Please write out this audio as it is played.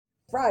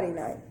Friday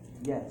night.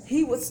 Yes.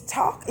 He was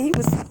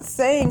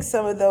saying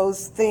some of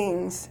those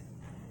things,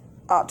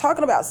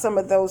 talking about some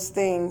of those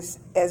things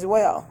as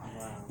well.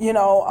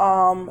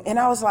 Wow. And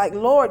I was like,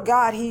 Lord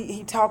God,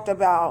 he talked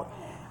about,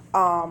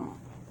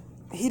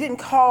 he didn't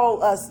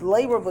call us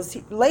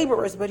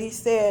laborers, but he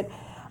said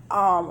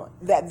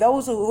that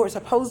those who are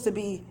supposed to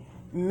be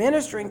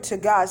ministering to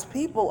God's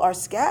people are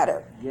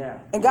scattered. Yeah.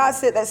 And God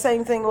said that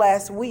same thing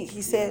last week.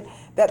 He said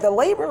that the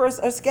laborers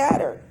are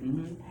scattered.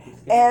 Mm-hmm.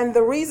 And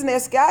the reason they're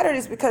scattered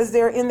is because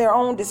they're in their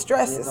own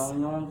distresses.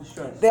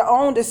 Their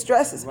own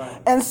distresses.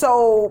 Right. And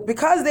so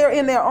because they're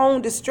in their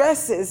own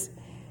distresses,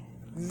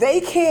 they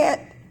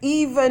can't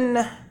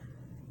even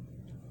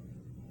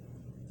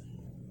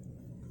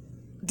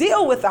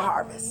deal with the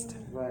harvest.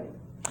 Right.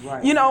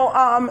 Right.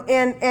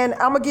 And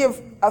I'm going to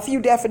give a few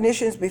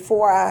definitions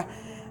before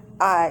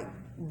I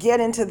get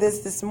into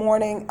this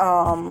morning,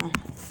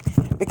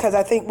 because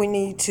I think we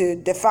need to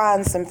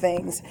define some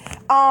things.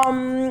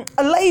 A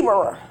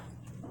laborer.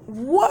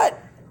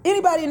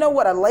 Anybody know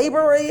what a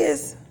laborer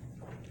is?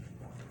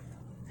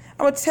 I'm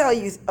going to tell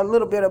you a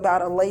little bit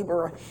about a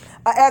laborer.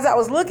 As I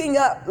was looking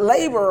up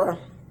laborer,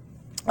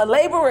 a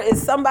laborer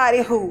is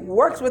somebody who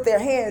works with their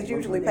hands,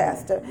 usually,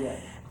 Pastor. Yeah.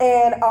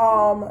 And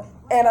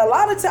a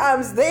lot of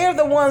times they're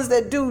the ones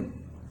that do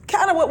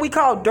kind of what we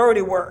call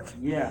dirty work.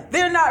 Yeah.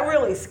 They're not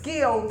really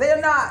skilled.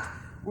 They're not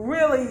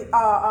really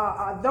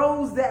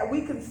those that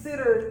we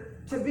consider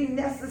to be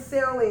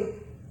necessarily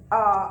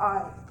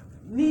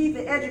need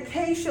the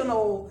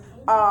educational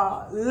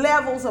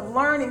levels of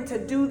learning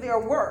to do their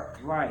work.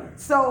 Right.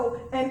 So,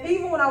 and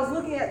even when I was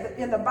looking at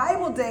in the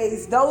Bible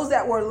days, those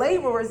that were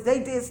laborers,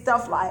 they did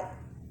stuff like,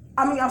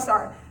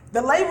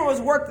 the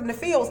laborers worked in the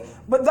fields,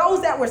 but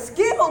those that were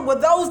skilled were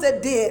those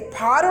that did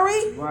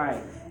pottery.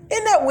 Right.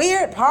 Isn't that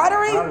weird?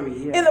 Pottery?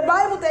 Yeah. In the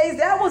Bible days,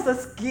 that was a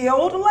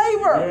skilled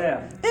labor.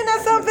 Yeah. Isn't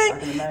that something? I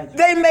can imagine.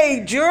 They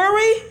made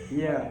jewelry.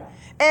 Yeah.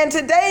 And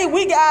today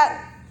we got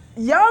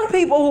young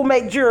people who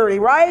make jewelry,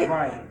 right?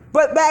 Right.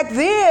 But back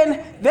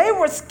then, they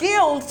were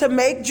skilled to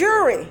make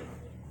jewelry,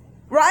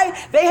 right?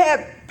 They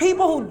had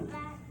people who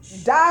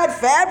dyed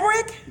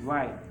fabric.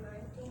 Right.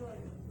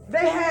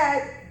 They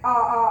had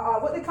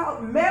what they call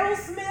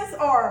metalsmiths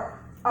or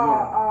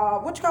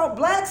what you call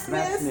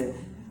blacksmiths.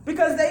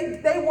 Because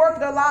they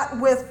worked a lot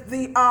with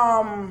the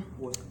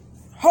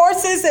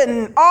horses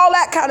and all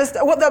that kind of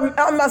stuff.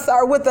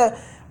 With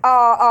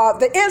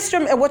the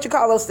instrument, what you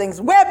call those things,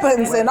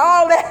 weapons and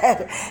all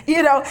that,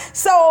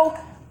 So,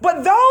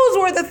 but those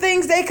were the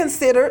things they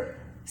considered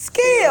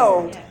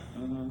skilled.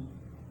 Mm-hmm.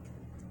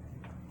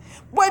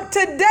 But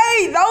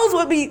today, those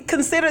would be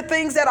considered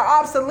things that are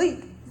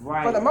obsolete,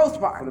 right, for the most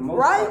part. For the most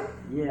right? part.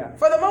 Yeah.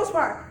 For the most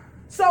part.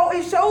 So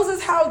it shows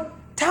us how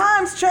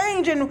times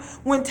change, and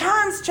when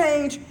times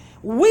change,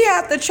 we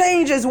have to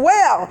change as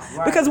well,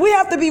 right, because we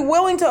have to be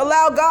willing to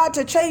allow God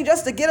to change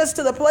us to get us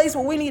to the place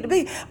where we need to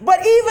be. But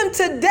even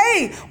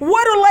today,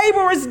 what do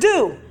laborers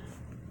do?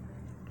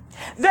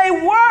 They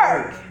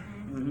work.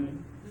 Mm-hmm.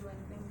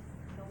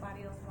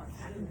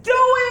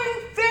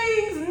 Doing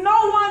things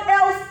no one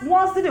else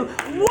wants to do.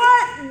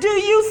 What do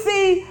you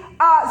see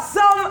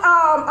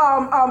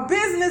some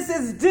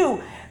businesses do?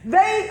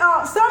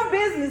 Some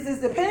businesses,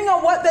 depending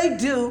on what they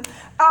do,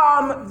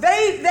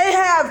 they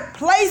have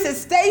places,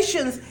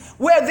 stations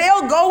where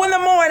they'll go in the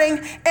morning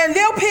and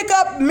they'll pick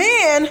up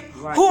men,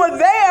 right, who are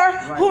there,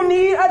 right, who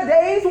need a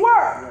day's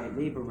work.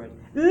 Right,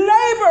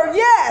 labor,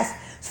 yes.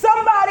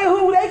 Somebody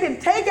who they can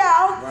take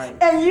out, right,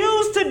 and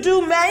use to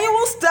do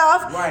manual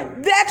stuff,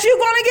 right, that you're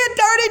going to get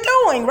dirty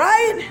doing,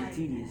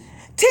 right?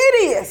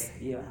 Tedious.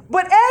 Yeah.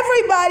 But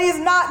everybody is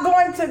not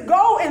going to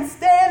go and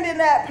stand in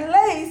that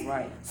place,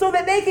 right, so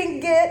that they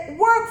can get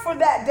work for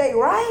that day,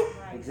 right?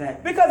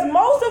 Exactly. Because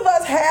most of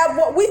us have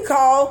what we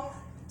call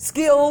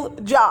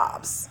skilled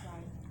jobs,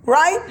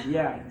 right?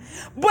 Yeah.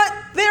 But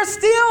there's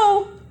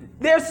still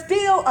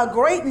a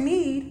great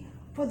need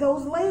for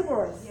those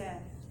laborers. Yeah.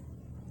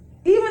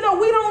 Even though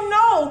we don't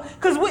know,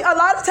 because a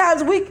lot of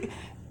times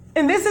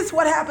and this is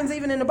what happens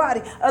even in the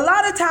body, a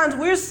lot of times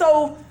we're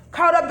so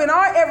caught up in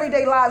our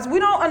everyday lives, we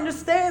don't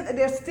understand that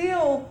there's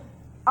still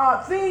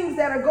things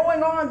that are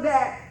going on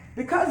that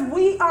because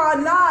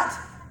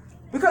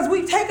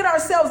we've taken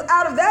ourselves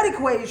out of that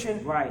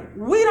equation, right,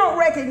 we don't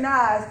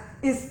recognize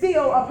it's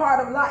still a part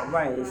of life.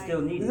 Right, it's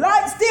still needed.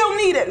 Still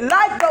needed,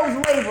 like those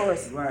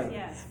laborers. Right.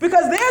 Yes.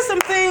 Because there's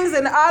some things,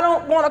 and I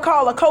don't want to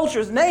call a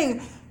culture's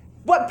name,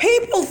 but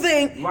people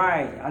think.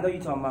 Right, I know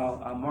you're talking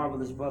about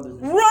Marvelous Brothers.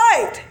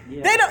 Right.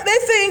 Yeah. They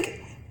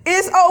think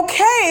it's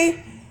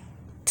okay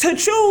to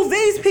choose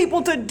these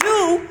people to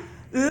do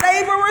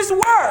laborers'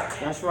 work.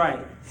 That's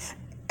right.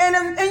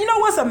 And you know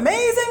what's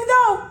amazing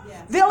though?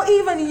 Yeah. They'll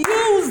even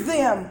use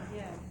them.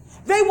 Yeah.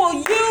 They will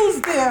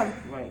use them.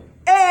 Right.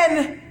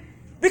 And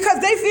because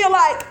they feel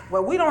like,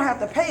 well, we don't have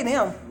to pay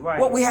them, right,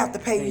 what we have to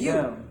pay you.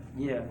 Them.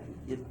 Yeah.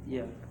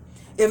 Yeah.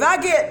 If I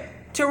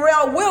get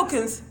Terrell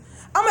Wilkins,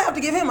 I'm gonna have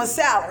to give him a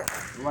salary.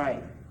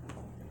 Right.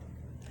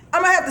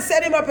 I'm gonna have to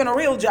set him up in a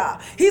real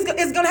job.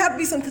 It's gonna have to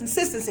be some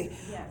consistency.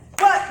 Yes.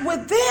 But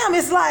with them,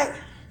 it's like,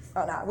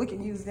 no, we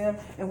can use them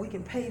and we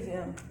can pay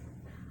them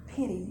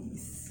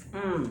pennies.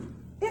 Mm.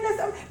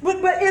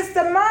 But it's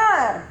the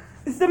mind.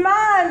 It's the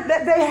mind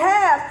that they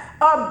have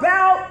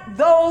about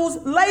those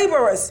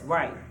laborers.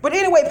 Right. But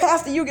anyway,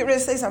 Pastor, you get ready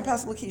to say something,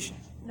 Pastor Lakeisha.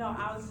 No,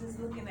 I was just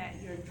looking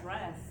at your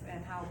dress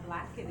and how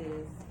black it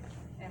is,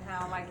 and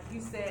how, like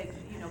you said,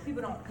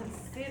 people don't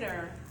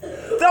consider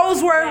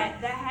those were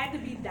that had to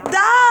be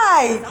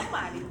dyed.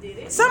 Somebody did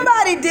it.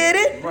 Somebody did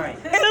it. Right.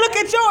 And look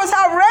at yours,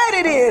 how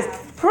red it is.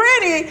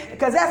 Pretty,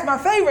 because that's my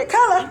favorite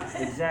color.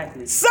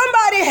 Exactly.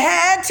 Somebody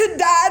had to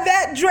dye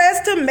that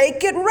dress to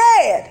make it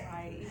red.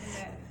 Right. Even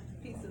that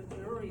piece of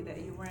jewelry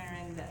that you're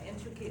wearing, the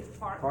intricate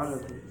parts. Part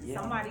of it, yeah.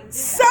 Somebody did that.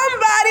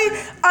 Somebody,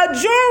 a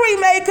jewelry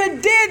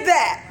maker did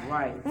that.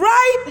 Right.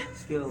 Right?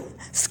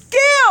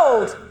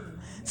 Skilled.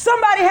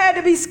 Somebody had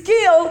to be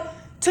skilled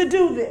to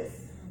do this.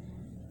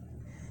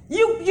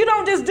 You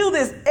don't just do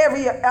this.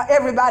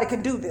 Everybody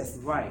can do this.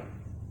 Right.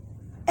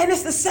 And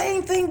it's the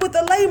same thing with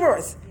the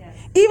laborers. Yes.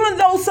 Even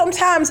though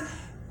sometimes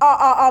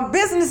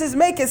businesses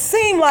make it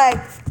seem like,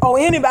 oh,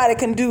 anybody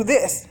can do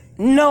this.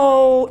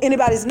 No,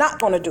 anybody's not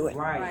going to do it.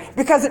 Right.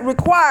 Because it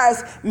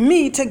requires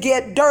me to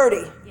get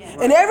dirty. Yes.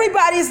 And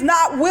everybody's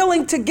not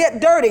willing to get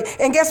dirty.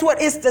 And guess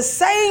what? It's the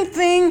same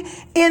thing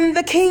in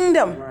the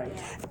kingdom. Right.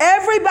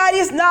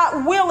 Everybody's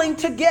not willing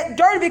to get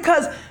dirty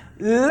because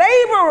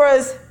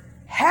laborers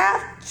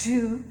have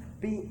to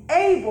be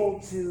able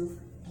to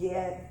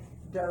get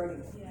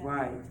dirty. Yeah.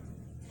 Right.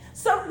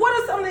 So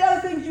what are some of the other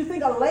things you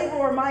think a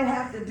laborer might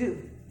have to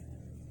do?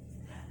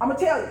 I'm going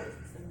to tell you.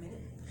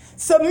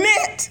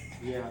 Submit.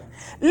 Yeah.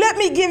 Let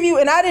me give you,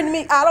 and I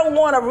don't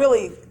want to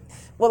really,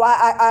 well,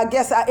 I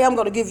guess I am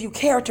going to give you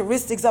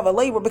characteristics of a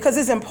laborer because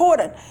it's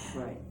important.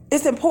 Right.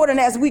 It's important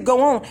as we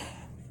go on.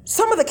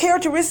 Some of the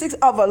characteristics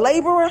of a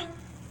laborer,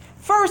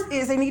 first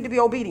is they need to be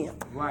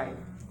obedient. Right.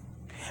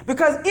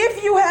 Because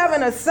if you have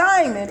an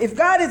assignment, if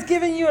God is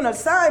giving you an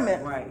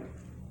assignment, Right.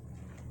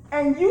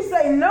 and you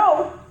say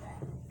no,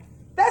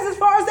 that's as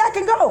far as that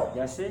can go.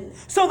 That's it.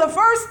 So the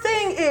first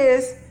thing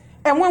is,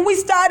 and when we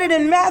started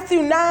in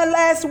Matthew 9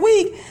 last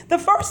week, the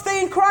first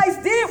thing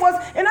Christ did was,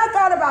 and I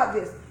thought about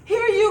this.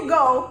 Here you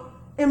go.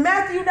 In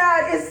Matthew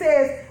 9, it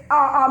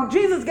says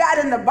Jesus got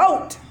in the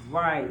boat.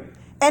 Right.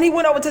 And he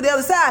went over to the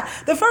other side.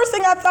 The first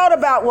thing I thought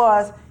about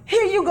was,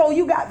 here you go,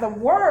 you got the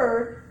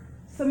word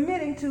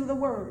submitting to the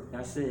word.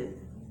 That's it.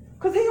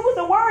 Because he was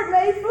the word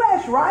made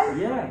flesh, right?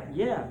 Yeah.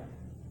 Yeah.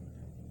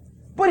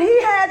 But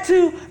he had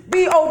to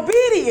be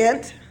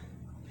obedient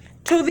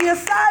to the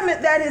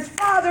assignment that his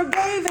father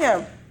gave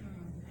him.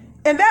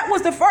 And that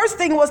was the first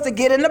thing, was to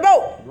get in the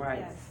boat. Right.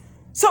 Yes.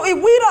 So if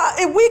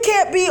we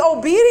can't be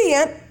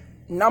obedient,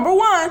 number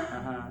one,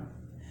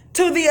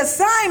 to the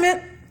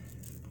assignment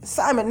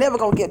never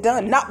gonna get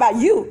done, not by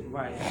you.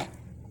 Right.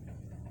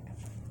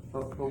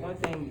 But one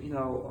thing,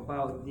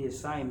 about the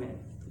assignment,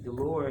 the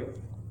Lord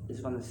is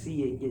going to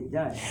see it get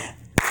done.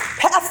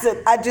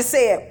 Pastor, I just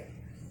said,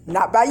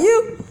 not by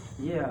you.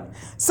 Yeah.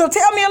 So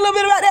tell me a little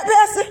bit about that,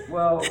 Pastor.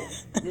 Well,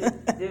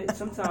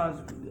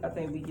 sometimes I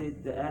think we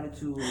get the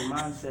attitude and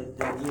mindset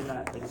that we're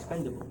not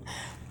expendable.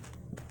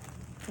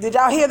 Did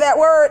y'all hear that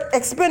word,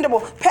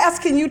 expendable?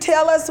 Pastor, can you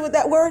tell us what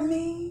that word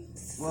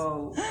means?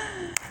 Well,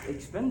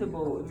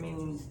 expendable, it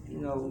means,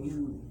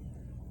 you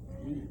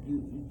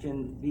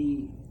can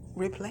be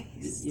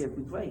replaced. Yeah,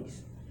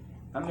 replaced.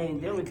 I mean,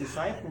 there were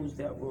disciples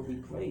that were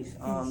replaced.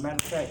 Matter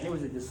of fact, there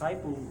was a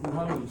disciple who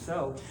hung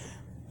himself,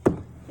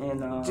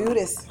 and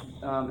Judas.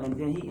 And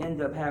then he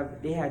ended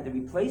up they had to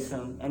replace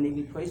him, and they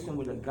replaced him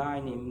with a guy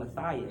named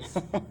Matthias,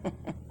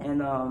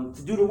 and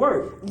to do the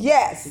work.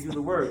 Yes. To do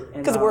the work.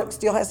 Because the work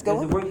still has to go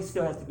on. The work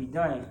still has to be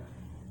done,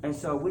 and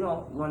so we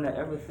don't want to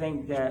ever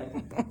think that,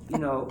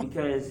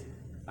 because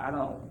I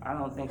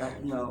don't think I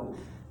don't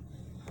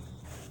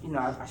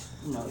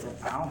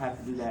have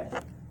to do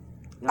that.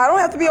 I don't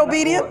have to be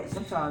obedient.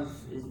 Sometimes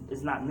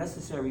it's not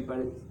necessary, but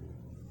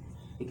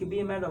it can be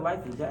a matter of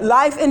life and death.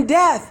 Life and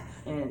death.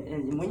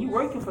 And when you're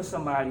working for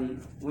somebody,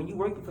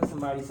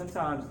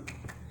 sometimes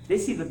they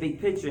see the big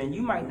picture, and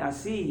you might not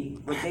see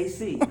what they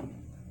see.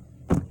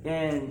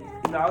 And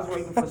I was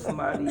working for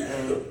somebody,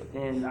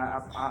 and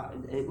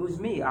it was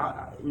me.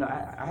 I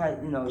had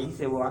he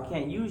said, well, I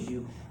can't use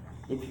you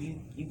if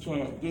you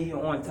can't get here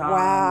on time.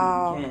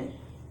 Wow. You can't.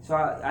 So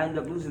I ended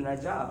up losing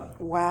that job.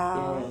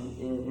 Wow.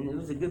 And it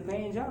was a good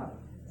paying job.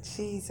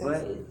 Jesus.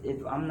 But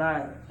if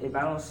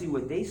I don't see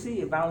what they see,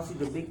 if I don't see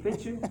the big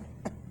picture,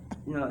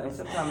 and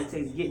sometimes it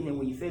takes getting in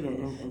where you fit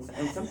in.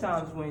 And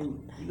sometimes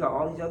when you got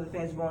all these other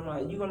things going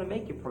on, you're going to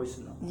make it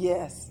personal.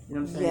 Yes. You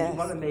know what I'm saying? Yes.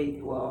 You're going to make,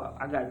 well,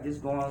 I got this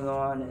going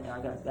on, and I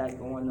got that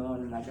going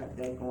on, and I got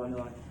that going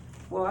on.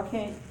 Well, I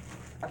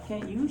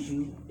can't use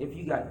you if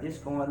you got this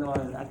going on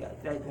and I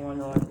got that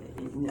going on.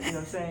 You know what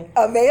I'm saying?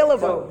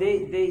 Available. So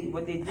they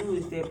what they do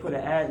is they put an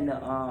ad in the,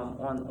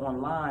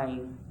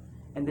 online,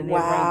 and then they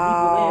bring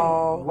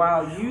people in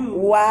while you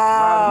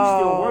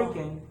still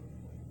working.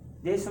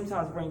 They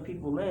sometimes bring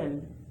people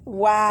in.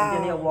 Wow. And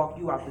then they'll walk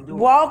you out the door.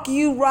 Walk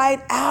you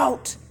right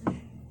out.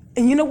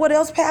 And you know what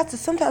else, Pastor?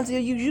 Sometimes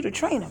they'll use you to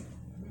train them.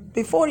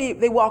 before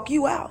they walk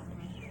you out.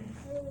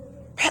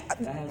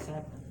 That has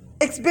happened.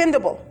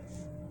 Expendable.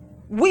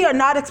 We are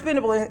not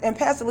expendable. And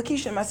Pastor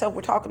Lakeisha and myself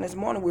were talking this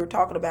morning. We were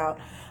talking about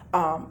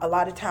a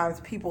lot of times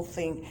people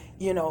think,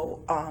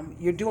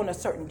 you're doing a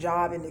certain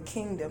job in the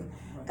kingdom,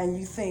 and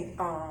you think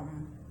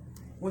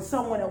when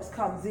someone else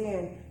comes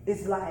in,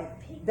 it's like,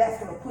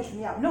 that's going to push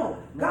me out. No,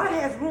 God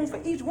has room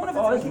for each one of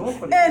us.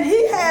 And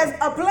he has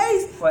a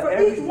place for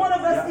each one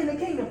of us in the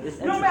kingdom.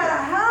 No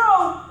matter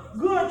how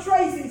good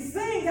Tracy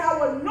sings,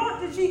 how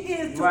anointed she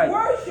is to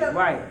worship,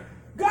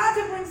 God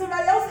can bring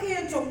somebody else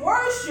in to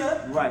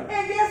worship.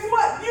 And guess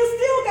what? You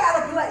still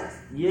got a place.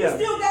 You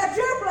still got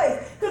your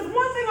place. Because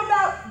one thing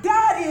about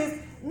God is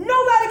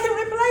nobody can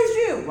replace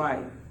you.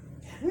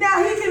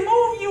 Now, he can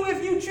move you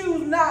if you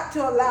choose not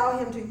to allow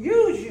him to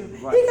use you. He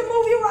can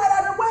move you right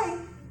out of the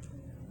way.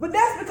 But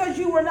that's because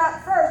you were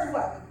not first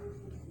what?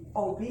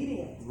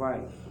 Obedient.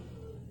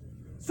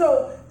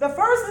 So the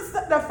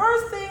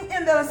first thing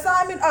in the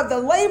assignment of the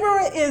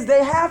laborer is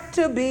they have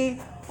to be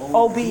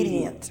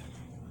obedient.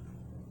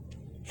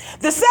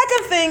 The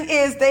second thing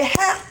is they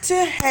have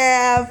to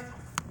have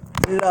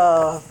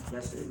love.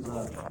 That's it,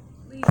 love.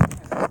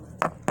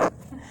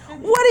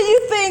 What do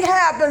you think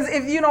happens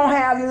if you don't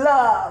have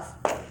love?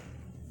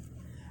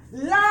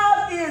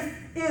 Love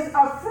is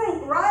a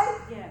fruit, right?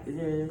 Yes. It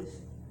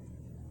is.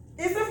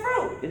 It's a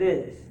fruit. It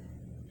is.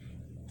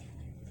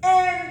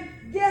 And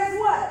guess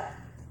what?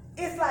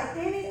 It's like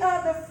any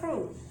other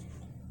fruit.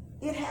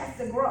 It has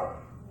to grow.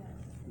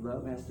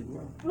 Love has to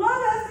grow.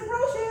 Love has to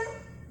grow, Shem.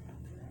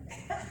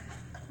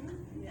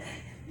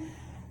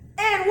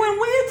 And when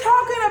we're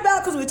talking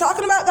about, because we're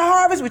talking about the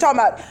harvest, we're talking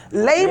about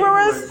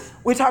laborers,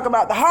 we're talking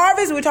about the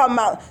harvest, we're talking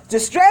about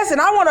distress, and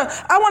I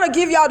want to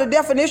give y'all the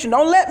definition.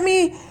 Don't let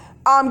me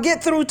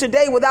get through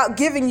today without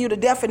giving you the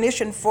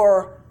definition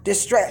for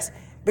distress,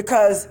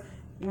 because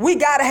we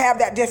got to have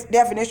that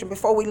definition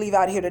before we leave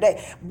out here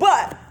today.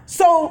 But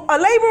so a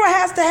laborer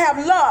has to have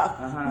love.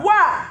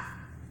 Why?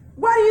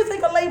 Why do you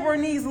think a laborer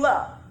needs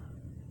love?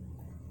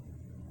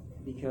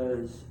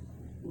 Because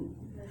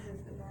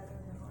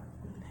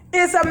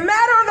it's a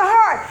matter of the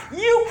heart.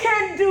 You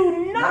can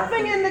do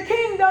nothing in the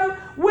kingdom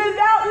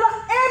without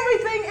love.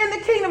 Everything in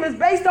the kingdom is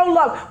based on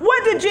love.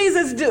 What did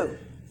Jesus do?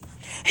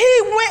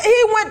 He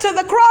went to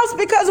the cross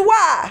because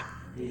why?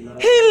 He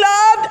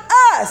loved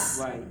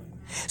us.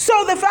 So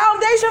the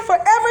foundation for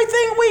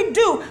everything we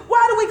do.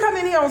 Why do we come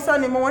in here on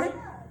Sunday morning?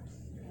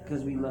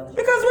 Because we love.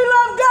 Because we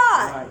love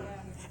God.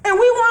 And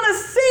we want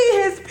to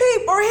see his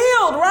people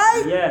healed,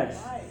 right?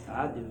 Yes,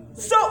 I do.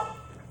 So,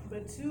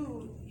 but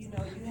too, you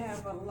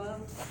have a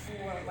love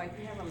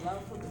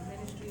for the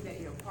ministry that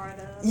you're part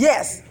of.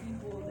 Yes. The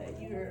people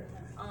that you're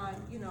on,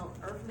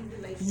 earthly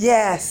relationships.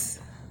 Yes.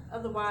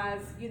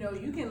 Otherwise, you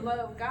can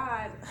love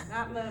God,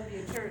 not love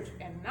your church,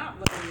 and not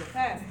love your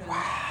pastor.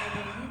 And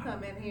then you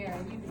come in here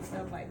and you do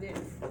stuff like this.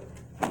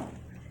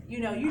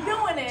 You're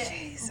doing it,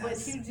 Jesus. But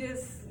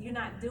you're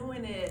not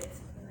doing it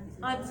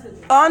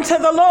unto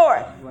the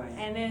Lord.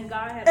 And then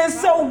God has. And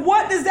so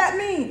what does that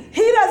mean?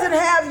 He doesn't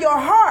have your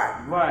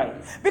heart.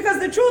 Because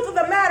the truth of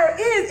the matter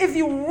is, if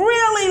you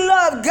really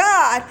love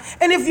God,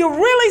 and if you're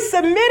really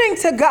submitting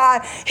to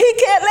God, he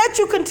can't let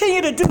you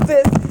continue to do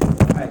this.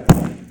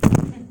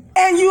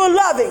 And you're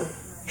loving.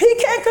 He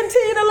can't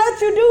continue to let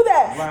you do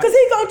that. Because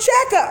he's going to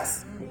check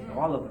us.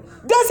 All of us.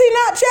 Does he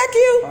not check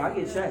you? I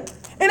get checked.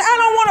 And I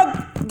don't want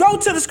to go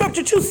to the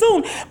scripture too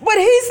soon, but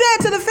he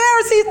said to the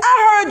Pharisees,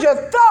 I heard your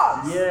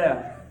thoughts.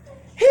 Yeah.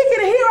 He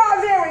can hear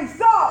our very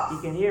thoughts.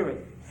 He can hear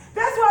it.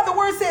 That's why the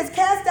word says,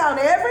 cast down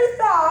every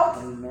thought,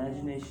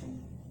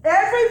 imagination,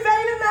 every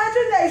vain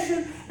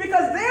imagination,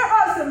 because there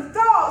are some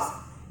thoughts,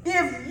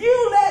 if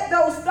you let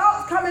those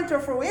thoughts come into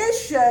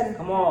fruition,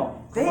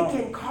 they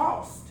can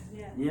cost.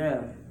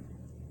 Yeah.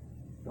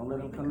 Don't let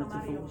them come into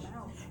fruition.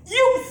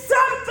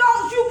 Some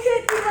thoughts you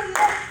can't even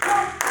let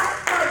come out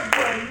of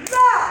your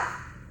mouth.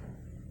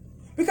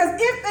 Because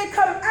if they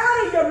come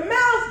out of your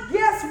mouth,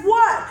 guess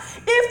what?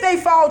 If they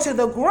fall to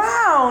the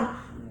ground,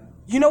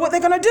 you know what they're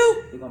going to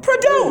do?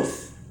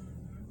 Produce.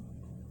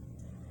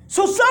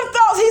 So some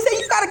thoughts, he said,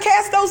 you got to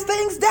cast those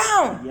things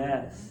down.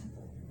 Yes.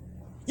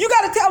 You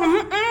got to tell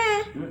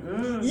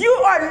them, you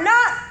are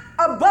not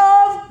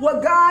above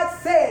what God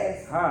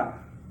says.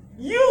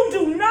 You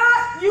do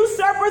not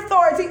usurp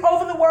authority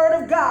over the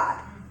word of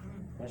God.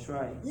 That's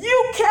right.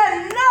 You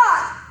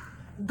cannot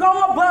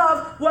go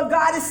above what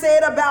God has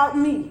said about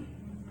me.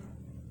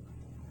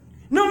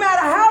 No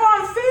matter how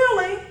I'm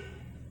feeling,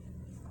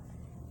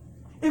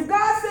 if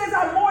God says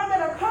I'm more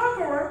than a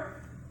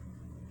conqueror,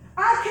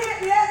 I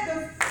can't let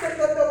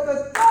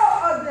the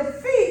thought of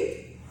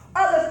defeat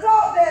or the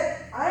thought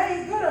that I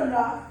ain't good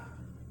enough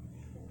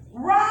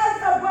rise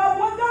above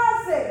what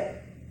God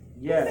said.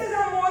 Yes. He says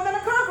I'm more than a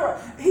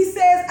conqueror. He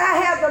says I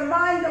have the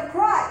mind of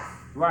Christ.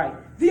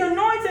 The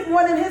anointed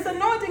one and his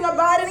anointing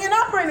abiding and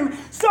operating.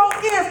 So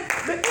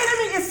if the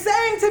enemy is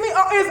saying to me,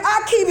 or if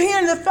I keep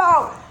hearing the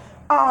thought,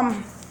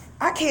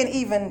 I can't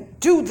even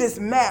do this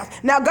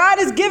math. Now God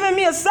has given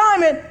me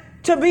assignment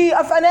to be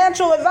a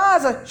financial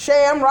advisor,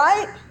 Sham,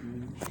 right?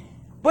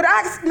 But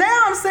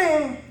now I'm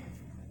saying,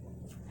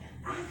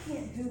 I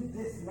can't do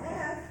this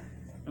math.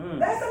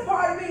 That's a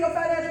part of being a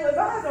financial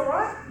advisor,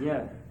 right?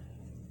 Yeah.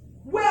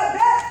 Well,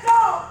 that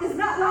thought is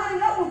not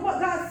lining up with what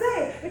God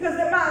said, because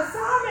my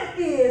assignment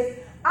is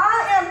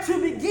I am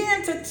to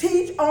begin to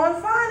teach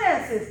on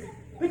finances,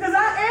 because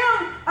I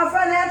am a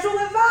financial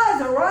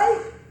advisor,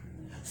 right?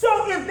 So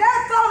if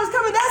that thought is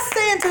coming, that's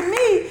saying to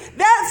me,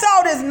 that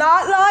thought is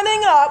not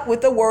lining up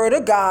with the word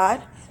of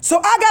God. So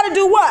I got to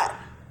do what?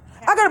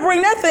 I got to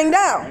bring that thing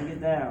down. Bring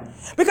it down.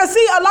 Because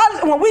see,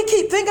 when we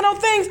keep thinking on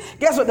things,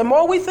 guess what? The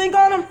more we think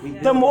on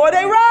them, the more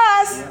they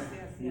rise. Yeah.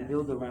 You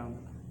build around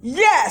them.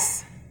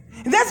 Yes.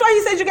 That's why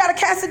he said you got to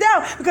cast it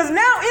down, because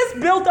now it's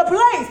built a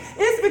place.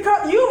 It's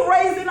because you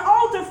raised an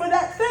altar for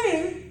that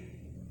thing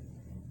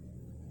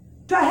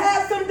to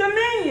have some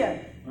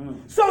dominion.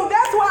 So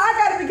that's why I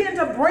got to begin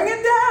to bring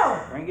it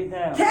down. Bring it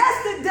down.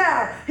 Cast it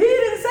down. He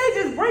didn't say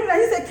just bring it down.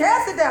 He said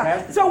cast it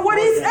down. So what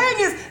he's saying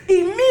is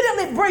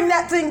immediately bring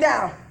that thing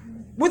down.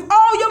 With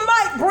all your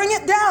might, bring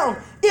it down.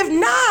 If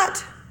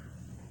not,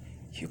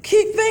 you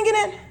keep thinking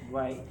it.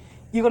 Right.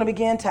 You're going to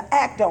begin to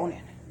act on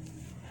it.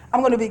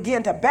 I'm going to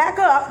begin to back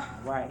up.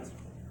 Right.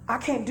 I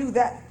can't do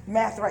that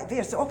math right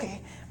there. So,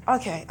 okay.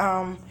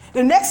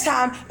 The next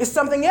time is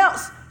something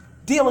else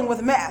dealing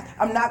with math.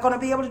 I'm not going to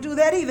be able to do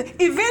that either.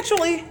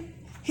 Eventually,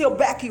 he'll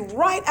back you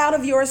right out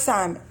of your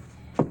assignment.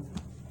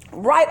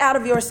 Right out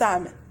of your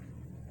assignment.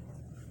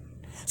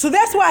 So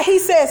that's why he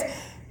says,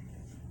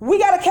 we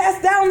got to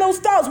cast down those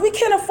thoughts. We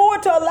can't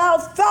afford to allow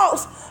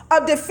thoughts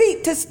of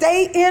defeat to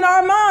stay in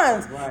our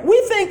minds.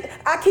 Right.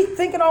 I keep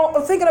thinking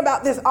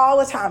about this all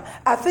the time.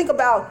 I think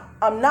about,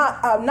 I'm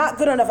not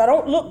good enough. I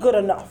don't look good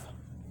enough.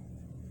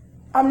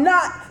 I'm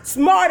not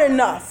smart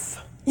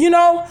enough.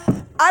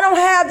 I don't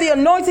have the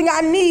anointing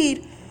I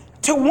need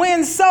to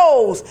win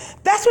souls.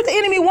 That's what the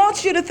enemy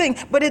wants you to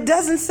think. But it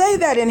doesn't say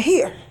that in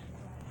here.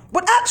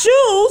 But I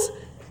choose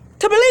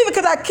to believe it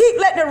because I keep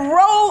letting it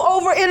roll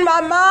over in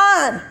my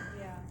mind.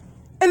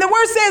 And the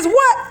word says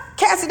what?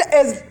 Cast it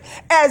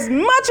as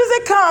much as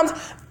it comes,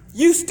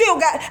 you still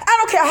got, I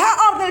don't care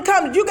how often it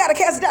comes, you got to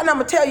cast it down. And I'm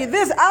going to tell you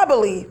this, I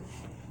believe.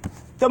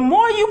 The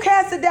more you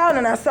cast it down,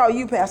 and I saw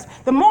you, Pastor,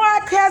 the more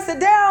I cast it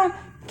down,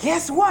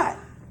 guess what?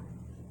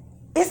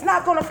 It's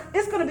going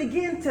to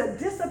begin to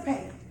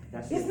dissipate.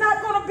 It's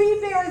not going to be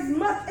there as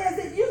much as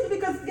it used to,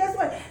 because guess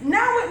what?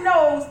 Now it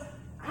knows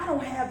I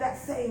don't have that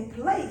same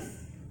place.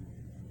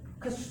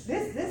 Because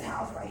this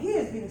house right here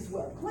is being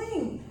swept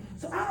clean.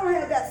 So I don't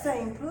have that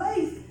same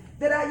place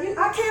that I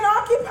can't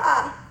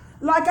occupy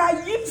like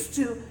I used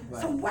to.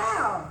 Right. So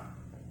wow.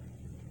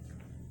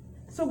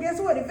 So guess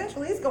what?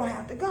 Eventually it's going to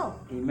have to go.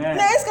 Amen.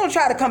 Now it's going to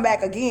try to come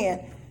back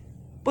again.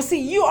 But see,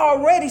 you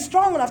already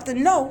strong enough to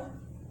know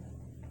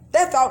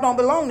that thought don't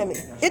belong to me.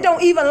 It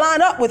don't even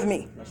line up with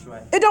me. That's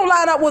right. It don't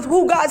line up with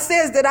who God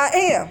says that I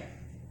am.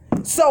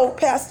 So,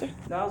 Pastor.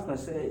 No, I was going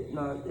to say,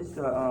 no,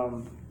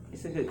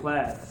 it's a good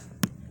class.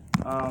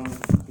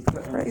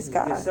 Praise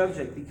God. It's a good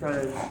subject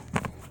because,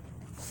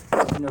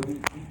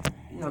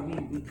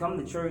 we come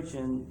to church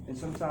and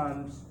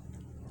sometimes,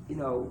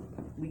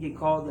 we get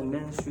called in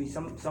ministry.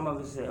 Some of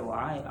us say, well,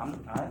 I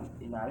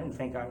didn't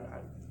think I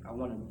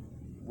want to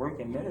work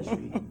in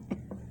ministry.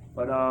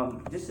 But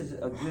this is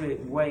a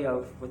good way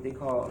of what they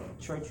call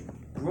church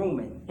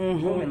grooming,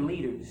 grooming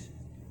leaders.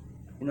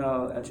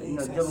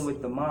 Dealing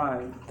with the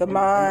mind. The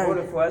mind. In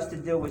order for us to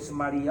deal with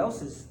somebody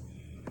else's,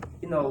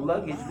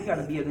 luggage, we got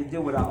to be able to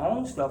deal with our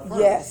own stuff first.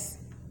 Yes.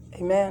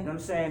 Amen. You know what I'm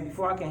saying?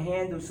 Before I can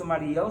handle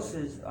somebody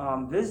else's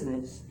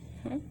business,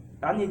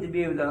 I need to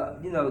be able to,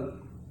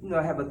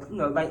 have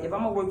like if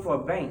I'm gonna work for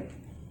a bank,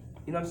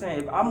 you know what I'm saying?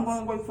 If I'm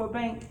gonna work for a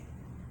bank,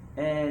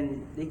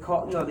 and they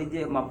they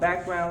did my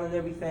background and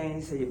everything.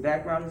 They say your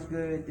background is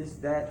good, this,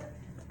 that.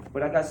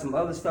 But I got some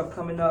other stuff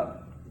coming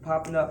up,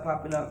 popping up.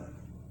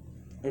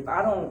 If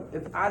I don't,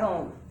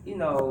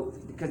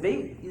 because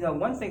they,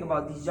 one thing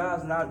about these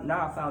jobs,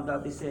 now I found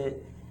out, they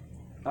said,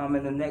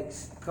 in the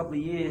next couple of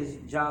years,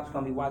 jobs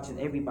gonna be watching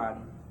everybody.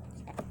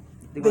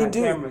 They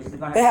do. Cameras.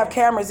 They have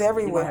cameras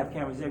everywhere. They have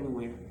cameras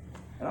everywhere.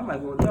 And I'm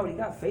like, well, they already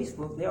got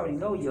Facebook. They already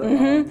know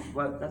you.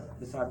 But that's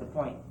beside the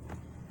point.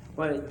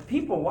 But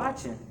people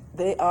watching.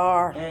 They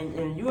are.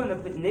 And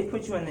they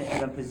put you in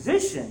a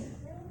position.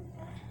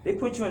 They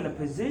put you in a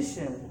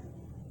position,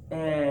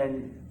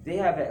 and they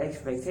have an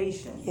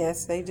expectation.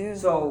 Yes, they do.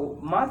 So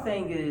my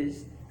thing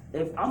is,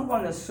 if I'm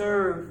going to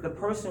serve the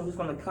person who's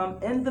going to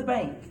come in the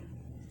bank,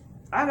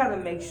 I got to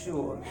make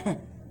sure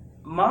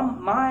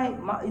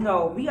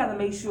we got to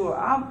make sure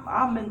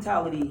our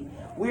mentality,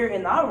 we're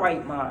in our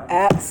right mind.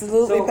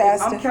 Absolutely, so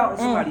Pastor. If I'm counting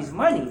somebody's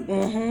money,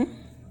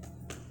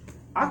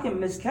 I can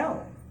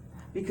miscount.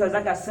 Because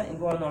I got something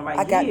going on right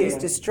here. I got these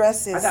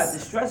distresses. I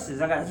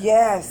got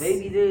yes.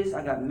 baby this.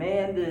 I got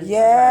man this.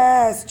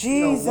 Yes, I got,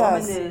 Jesus.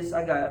 Woman this.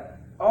 I got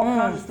all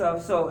kinds of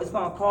stuff. So it's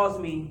going to cause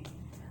me,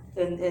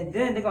 and then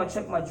they're going to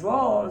check my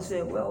drawer and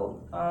say,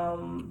 well,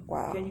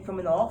 wow. Can you come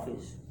in the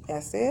office?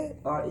 That's it.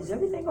 Or is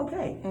everything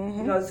okay?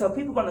 So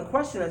people are going to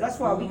question us. That's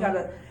why we got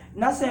to,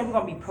 not saying we're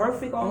going to be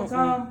perfect all the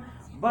time,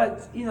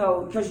 But, you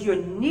know, because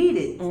you're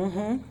needed. Mm-hmm.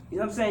 You know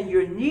what I'm saying?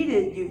 You're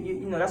needed.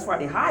 You know, that's why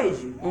they hired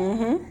you.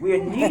 Mm-hmm.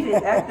 We're needed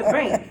at the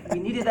bank. We're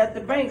needed at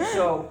the bank.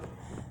 So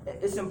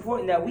it's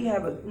important that we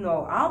have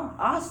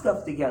our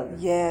stuff together.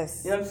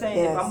 Yes. You know what I'm saying?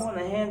 Yes. If I'm going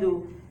to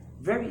handle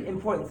very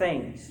important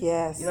things.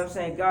 Yes. You know what I'm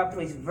saying? God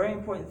placed very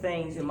important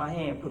things in my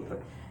hand.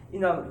 You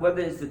know,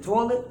 whether it's the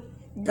toilet.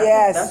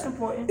 That's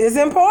important. It's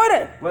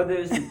important. Whether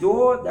it's the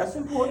door, that's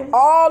important.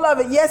 All of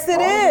it. Yes, it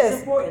is.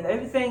 It's important.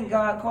 Everything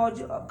God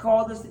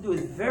called us to do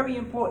is very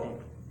important.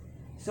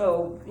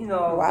 So, you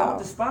know, don't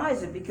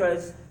despise it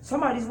because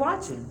somebody's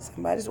watching.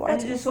 Somebody's watching.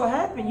 And it just so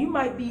happened you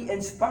might be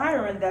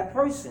inspiring that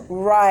person.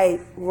 Right,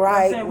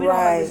 right, you know we don't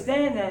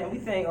understand that, and we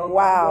think, oh,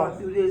 I'm going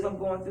through this, I'm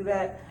going through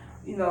that.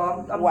 You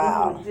know, I'm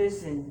dealing with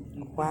this, and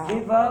you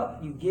give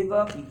up.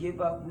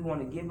 We want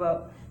to give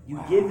up. You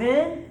give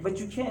in, but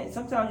you can't.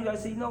 Sometimes you got to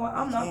say, you know what,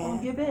 I'm not going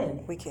to give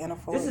in. We can't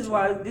afford This is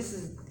why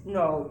just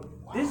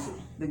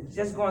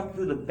going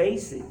through the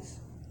basics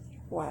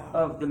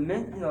of the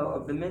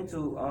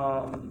mental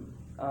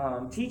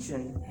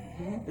teaching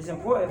is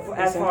important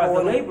as far as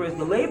the laborers.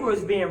 The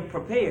laborers being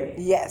prepared.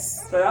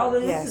 Yes. So all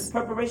of this is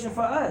preparation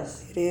for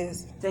us. It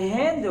is. To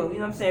handle, you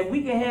know what I'm saying? If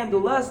we can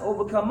handle us,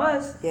 overcome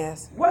us.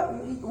 Yes.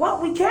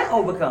 What we can't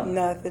overcome?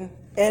 Nothing.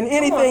 And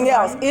anything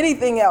else.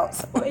 Anything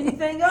else. Or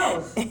anything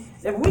else.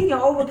 If we can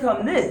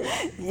overcome this.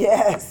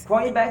 Yes.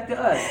 Point back to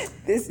us.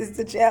 This is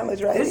the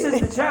challenge right This is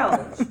the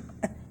challenge.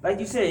 Like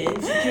you said,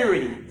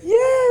 insecurity.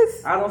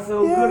 Yes. I don't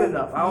feel good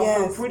enough. I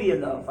don't feel pretty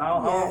enough. I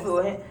don't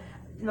feel.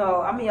 You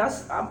know, I mean,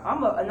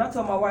 and I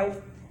told my wife,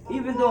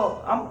 even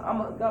though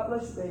God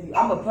bless you, baby,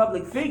 I'm a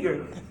public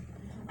figure,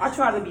 I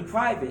try to be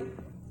private.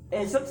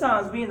 And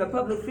sometimes being a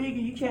public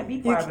figure, you can't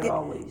be private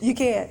always. You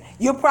can't.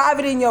 You're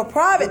private in your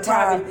private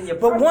time.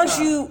 But once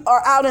you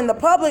are out in the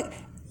public,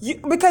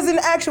 because in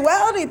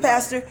actuality,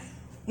 Pastor,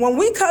 when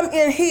we come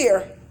in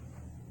here,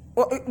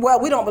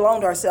 well, we don't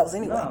belong to ourselves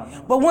anyway.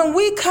 No. But when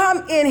we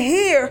come in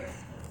here,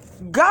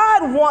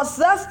 God wants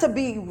us to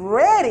be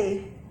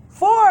ready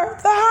for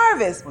the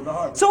harvest.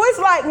 So it's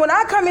like when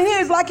I come in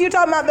here, it's like you're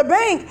talking about the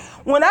bank.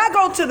 When I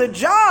go to the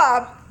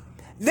job,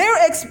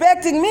 they're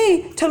expecting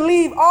me to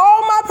leave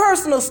all my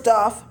personal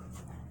stuff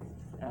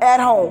at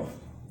home.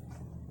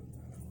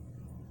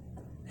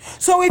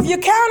 So if you're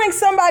counting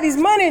somebody's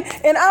money,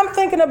 and I'm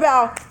thinking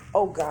about,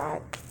 oh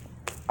God,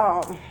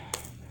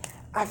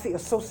 I feel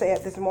so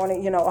sad this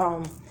morning. You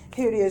know,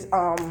 here it is.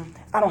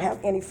 I don't have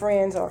any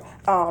friends, or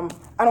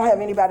I don't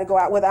have anybody to go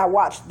out with. I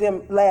watched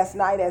them last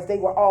night as they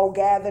were all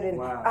gathered, and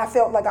I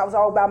felt like I was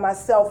all by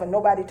myself and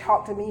nobody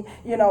talked to me,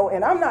 you know,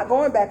 and I'm not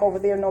going back over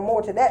there no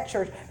more to that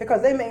church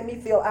because they made me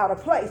feel out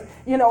of place,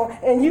 you know,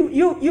 and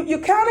you're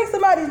counting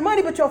somebody's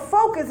money, but your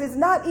focus is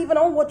not even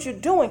on what you're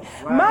doing.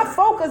 Right. My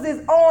focus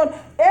is on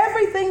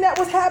everything that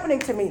was happening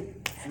to me.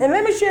 And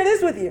let me share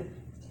this with you.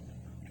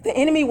 The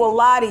enemy will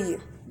lie to you.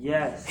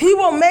 Yes. He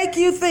will make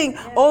you think,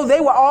 oh, they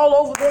were all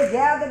over there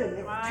gathered and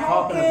they were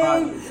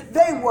talking.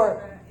 They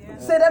were,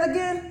 say that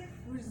again?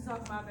 We were just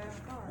talking about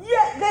that car.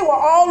 Yeah, they were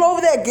all over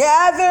there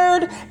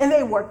gathered and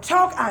they were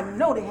talking. I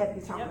know they had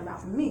to be talking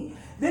about me.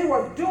 They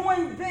were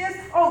doing this.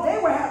 Oh,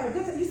 they were having a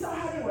good time. You saw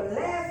how they were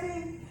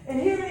laughing? And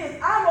here it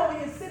is. I'm over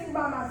here sitting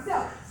by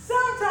myself.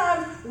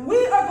 Sometimes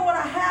we are going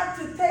to have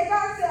to take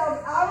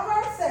ourselves out of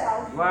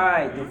ourselves.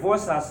 Right,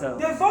 divorce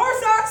ourselves.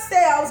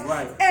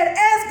 Right. And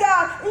ask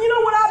God. And you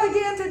know what I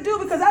began to do?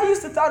 Because I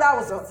used to thought I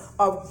was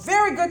a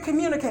very good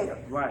communicator.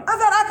 Right. I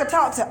thought I could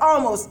talk to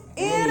almost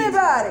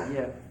anybody.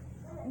 Yeah.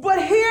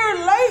 But here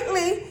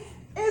lately,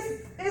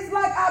 it's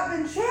like I've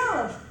been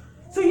challenged.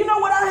 So you know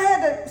what I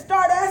had to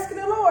start asking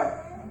the Lord?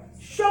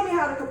 Show me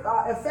how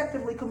to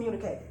effectively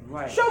communicate.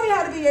 Right. Show me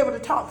how to be able to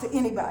talk to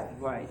anybody.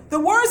 Right. The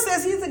word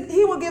says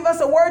he will give us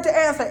a word to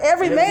answer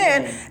every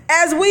man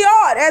as we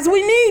ought, as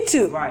we need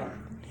to. Right.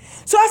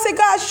 So I said,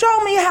 God,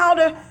 show me how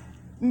to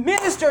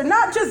minister,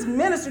 not just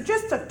minister,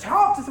 just to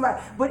talk to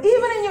somebody. But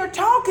even in your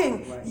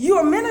talking, you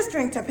are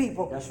ministering to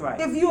people. That's right.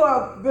 If you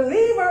are a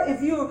believer,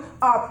 if you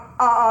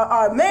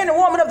are a man and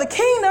woman of the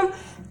kingdom,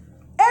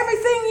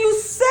 everything you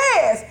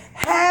say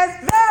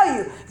has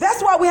value.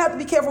 That's why we have to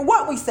be careful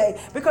what we say,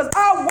 because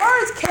our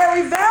words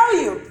carry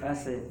value.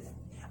 That's it.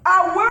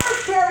 Our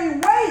words carry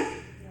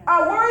weight.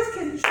 Our words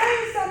can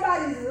change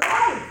somebody's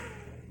life.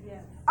 Yeah.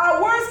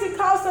 Our words can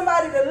cause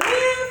somebody to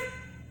live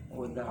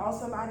or cause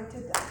somebody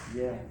to die.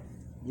 Yeah.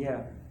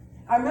 Yeah.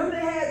 I remember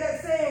they had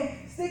that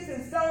saying, sticks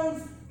and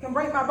stones can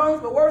break my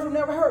bones, but words will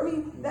never hurt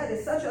me. That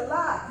is such a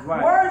lie.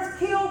 Right. Words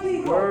kill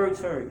people. Words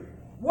hurt.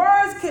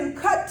 Words can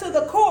cut to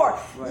the core.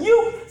 Right.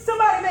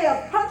 Somebody may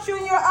have punched you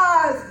in your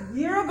eyes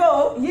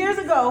years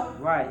ago,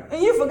 right,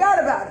 and you forgot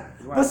about it.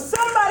 Right. But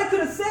somebody could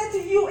have said to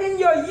you in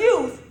your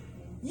youth,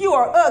 you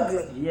are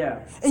ugly.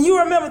 Yeah. And you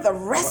remember the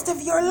rest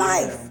of your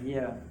life.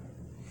 Yeah.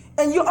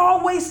 And you're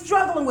always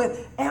struggling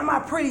with, am I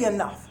pretty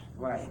enough?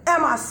 Right.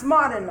 Am I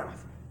smart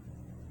enough?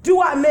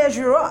 Do I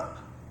measure up?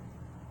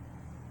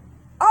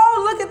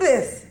 Oh, look at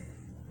this.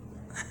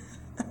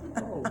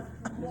 Oh,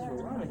 Miss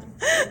Veronica.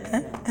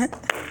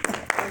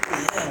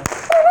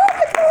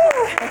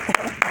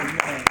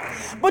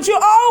 But you're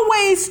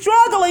always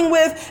struggling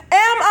with,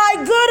 am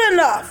I good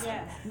enough?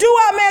 Yes. Do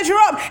I measure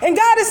up? And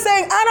God is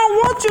saying, I don't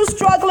want you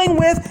struggling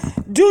with,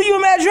 do you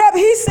measure up?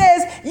 He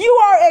says, you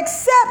are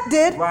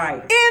accepted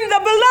in the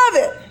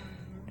beloved.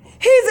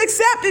 He's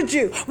accepted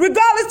you,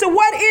 regardless of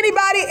what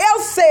anybody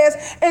else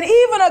says, and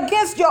even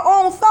against your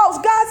own thoughts.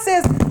 God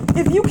says,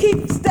 if you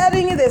keep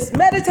studying this,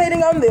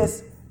 meditating on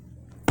this,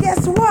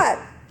 guess what?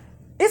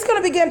 It's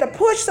going to begin to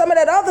push some of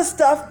that other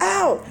stuff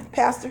out,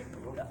 Pastor.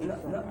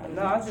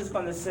 No, I was just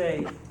going to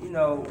say,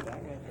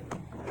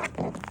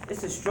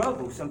 it's a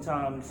struggle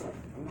sometimes.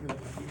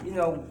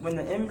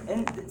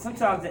 When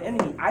sometimes the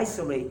enemy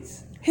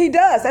isolates. He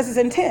does. That's his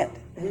intent.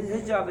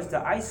 His job is to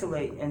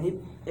isolate,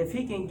 and if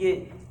he can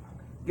get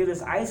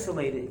us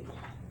isolated,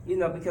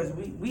 because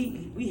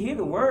we hear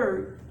the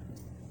word.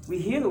 We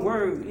hear the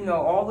word,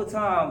 all the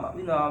time.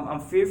 I'm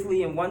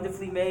fearfully and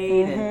wonderfully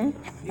made, and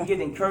you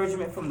get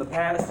encouragement from the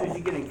pastors.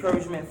 You get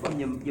encouragement from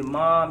your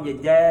mom. Your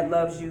dad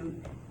loves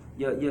you.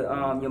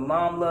 Your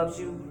mom loves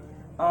you.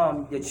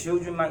 Your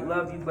children might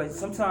love you, but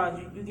sometimes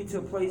you get to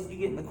a place, you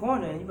get in the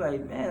corner, and you're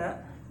like, man,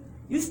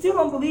 you still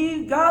don't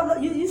believe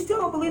God. You still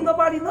don't believe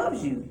nobody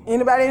loves you.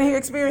 Anybody in here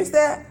experience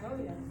that?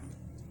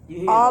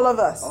 All of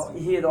us.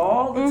 You hear it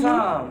all the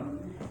time,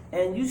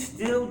 and you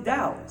still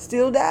doubt.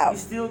 Still doubt. You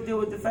still deal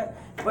with the fact.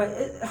 But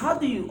how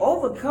do you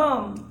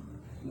overcome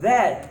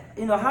that?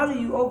 How do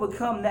you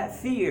overcome that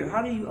fear?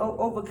 How do you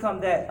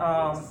overcome that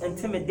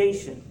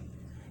intimidation?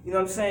 You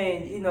know what I'm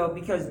saying?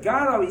 Because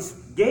God always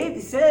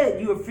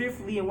said you are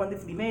fearfully and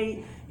wonderfully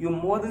made. You're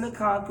more than a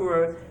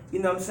conqueror. You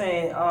know what I'm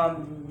saying?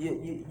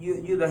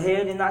 You're the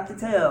head and not the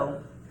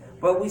tail.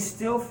 But we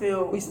still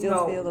feel. We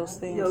still feel those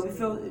things. We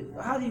feel.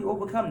 How do you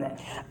overcome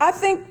that? I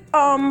think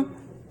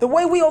the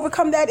way we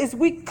overcome that is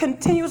we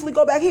continuously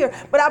go back here.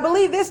 But I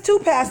believe this too,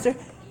 Pastor.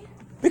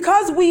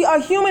 Because we are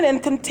human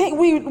and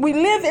we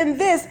live in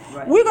this,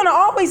 we're going to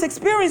always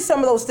experience some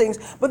of those things.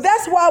 But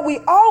that's why we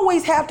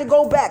always have to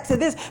go back to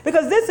this,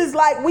 because this is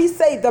like we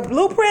say the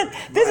blueprint.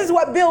 This is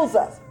what builds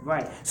us.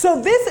 Right.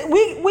 So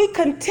we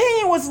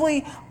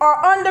continuously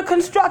are under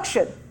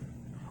construction.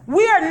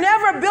 We are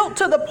never built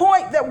to the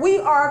point that we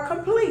are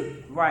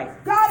complete. Right.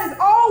 God is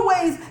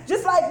always,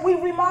 just like we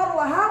remodel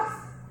a house,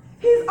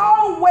 He's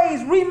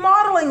always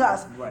remodeling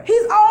us. Right.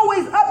 He's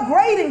always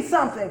upgrading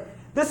something.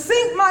 The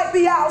sink might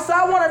be out, so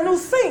I want a new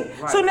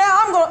sink. Right. So now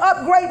I'm going to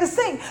upgrade the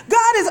sink.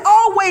 God is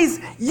always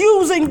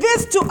using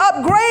this to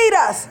upgrade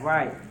us,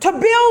 to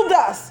build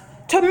us,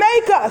 to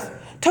make us,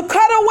 to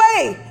cut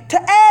away, to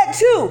add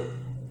to.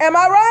 Am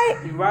I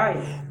right? You're right.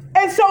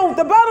 And so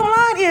the bottom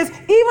line is,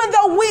 even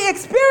though we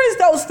experience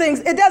those things,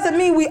 it doesn't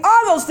mean we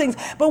are those things.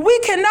 But we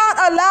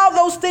cannot allow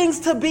those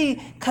things to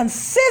be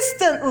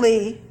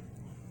consistently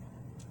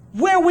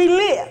where we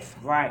live.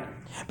 Right.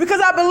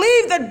 Because I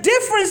believe the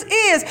difference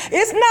is,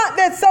 it's not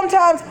that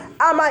sometimes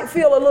I might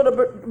feel a little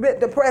bit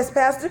depressed,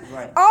 Pastor.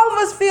 Right. All of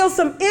us feel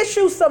some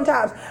issues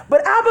sometimes.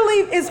 But I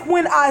believe it's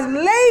when I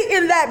lay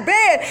in that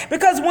bed,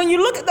 because when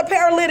you look at the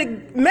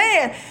paralytic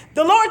man,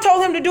 the Lord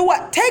told him to do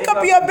what? Take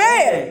up your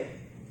bed.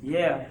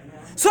 Yeah.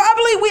 So I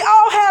believe we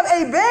all have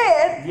a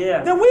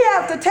bed that we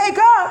have to take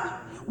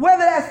up,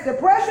 whether that's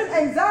depression,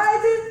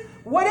 anxiety,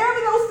 whatever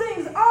those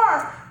things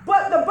are.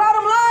 But the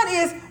bottom line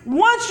is,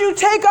 once you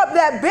take up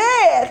that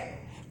bed,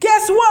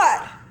 guess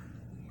what?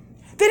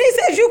 Then He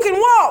says you can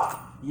walk.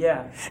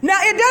 Yeah. Now,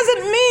 it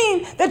doesn't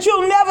mean that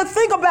you'll never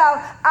think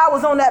about, I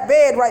was on that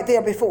bed right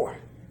there before.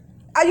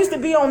 I used to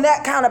be on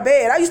that kind of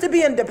bed. I used to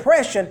be in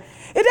depression.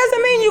 It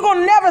doesn't mean you're going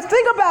to never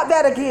think about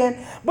that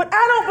again. But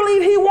I don't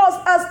believe He wants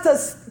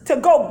us to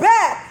go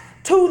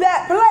back to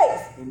that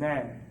place.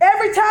 Amen.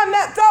 Every time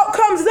that thought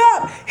comes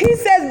up, He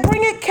says,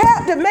 bring it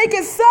captive, make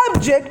it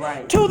subject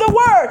to the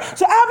word.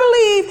 So I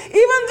believe,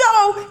 even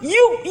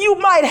though you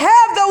might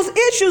have those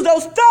issues,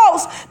 those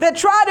thoughts that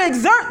try to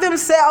exert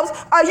themselves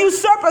or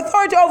usurp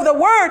authority over the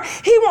word,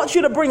 He wants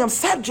you to bring them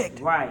subject.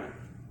 Right.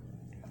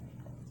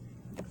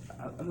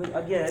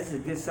 Again, it's a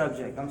good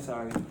subject. I'm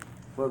sorry.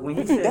 But when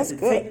He says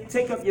to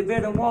take up your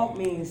bed and walk,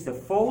 means to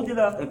fold it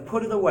up and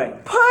put it away.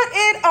 Put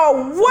it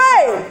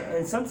away.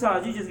 And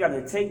sometimes you just got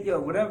to take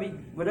your whatever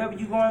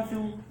you're going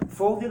through,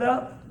 fold it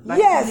up.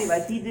 Like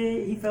he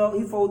did. He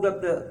folded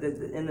up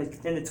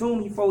in the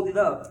tomb. He folded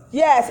up.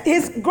 Yes,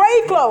 his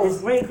grave clothes.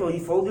 His grave clothes. He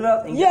folded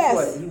up, and guess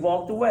what? He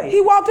walked away. He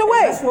walked away.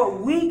 And that's what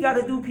we got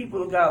to do,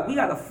 people of God. We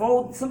got to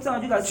fold.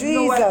 Sometimes you got to. Jesus. You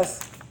know what?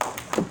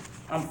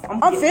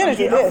 I'm finished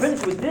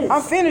with this.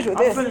 I'm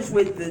finished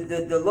with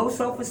the low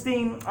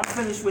self-esteem. I'm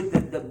finished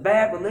with the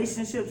bad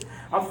relationships.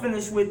 I'm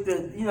finished with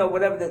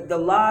the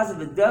lies of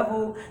the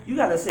devil. You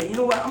gotta say, you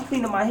know what? I'm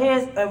cleaning my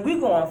hands, and we're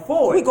going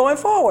forward.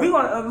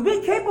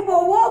 We're capable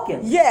of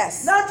walking.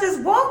 Yes. Not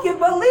just walking,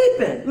 but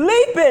leaping.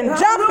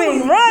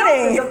 Jumping,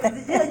 running.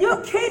 Yeah,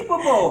 you're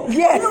capable.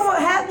 Yes.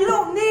 You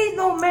don't need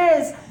no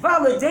man's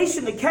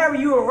validation to carry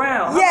you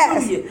around.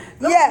 Yes. Hallelujah.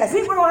 Yes.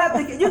 People don't have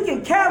to. You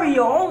can carry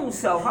your own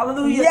self.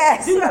 Hallelujah. Yes.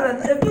 If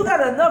you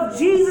got enough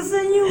Jesus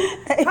in you,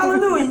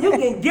 hallelujah, you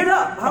can get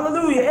up.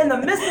 Hallelujah. In the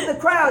midst of the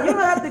crowd, you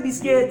don't have to be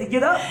scared to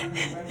get up. You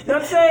know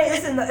what I'm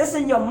saying? It's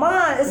in your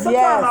mind. It's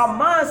sometimes our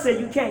mind says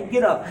you can't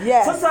get up.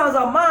 Yes. Sometimes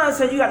our mind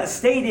says you got to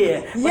stay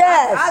there. But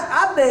Yes.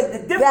 I beg the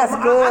difference.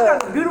 That's good. I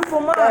got a beautiful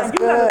mind. That's you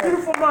got a good.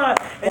 beautiful mind.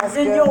 And That's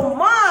in good. your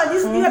mind,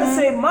 you got to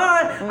say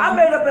mind. I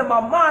made up in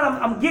my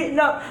mind. I'm getting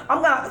up.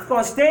 I'm not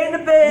going to stay in the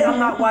bed. I'm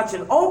not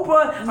watching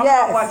Oprah. I'm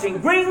Yes. not watching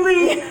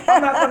Greenleaf.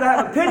 I'm not going to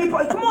have a pity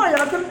party. Come on,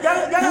 y'all.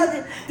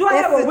 Do I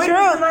have It's a the witness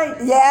truth. tonight?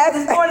 Yes.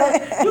 This morning?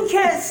 You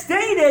can't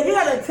stay there. You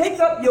got to take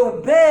up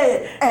your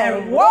bed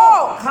And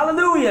walk.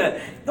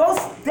 Hallelujah. Don't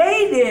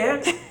stay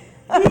there.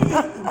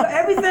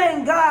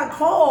 Everything God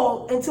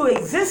called into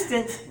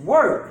existence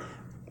worked.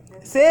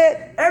 That's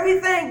it.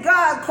 Everything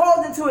God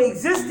called into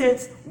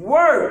existence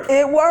worked.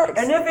 It works.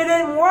 And if it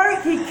didn't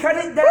work, he cut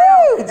it down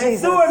Woo, and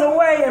Jesus. threw it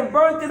away and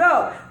burnt it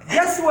up.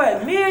 Guess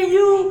what? Me and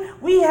you,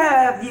 we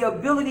have the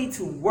ability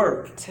to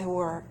work. To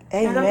work.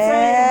 You know what I'm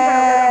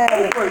saying? We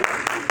Amen. have work.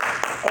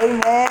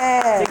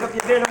 Amen. Take up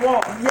your bed and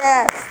walk.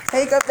 Yes,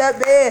 take up that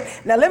bed.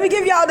 Now let me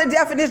give y'all the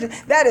definition.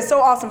 That is so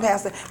awesome,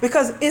 Pastor,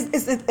 because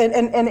it's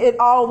and it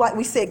all, like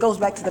we said, goes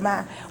back to the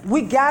mind.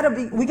 We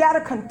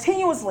gotta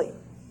continuously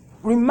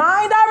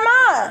remind our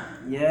mind.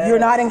 Yes. You're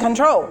not in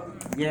control.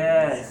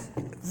 Yes.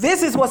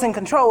 This is what's in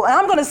control, and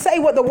I'm gonna say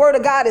what the Word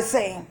of God is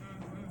saying.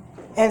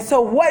 And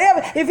so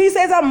whatever, if He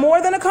says I'm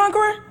more than a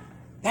conqueror,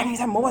 that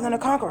means I'm more than a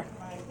conqueror.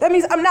 That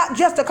means I'm not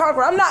just a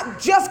conqueror. I'm not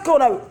just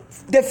going to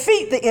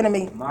defeat the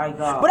enemy. My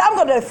God. But I'm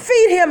going to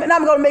defeat him, and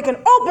I'm going to make an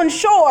open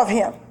show of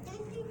him.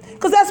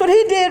 Because that's what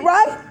he did,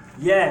 right?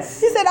 Yes.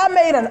 He said, I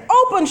made an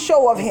open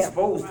show of him.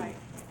 Exposed him.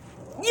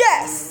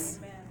 Yes.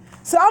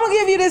 So I'm going to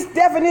give you this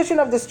definition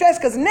of distress,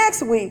 because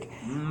next week,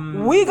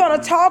 we're going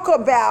to talk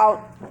about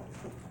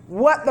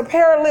what the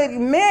paralytic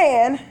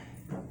man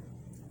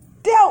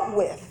dealt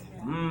with.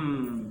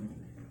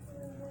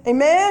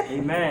 Amen?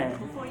 Amen.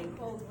 Before you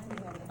close, when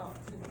you want to talk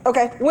to.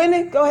 Okay,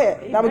 Wendy, go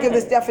ahead. Now I'm going to give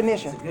this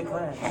definition. Good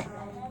class.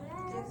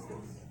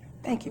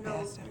 Thank you, You know,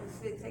 Pastor. when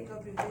it said take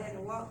up your bed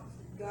and walk,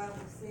 God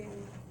will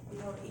send,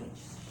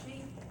 each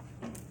sheep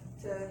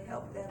to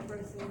help that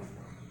person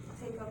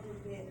take up his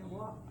bed and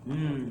walk.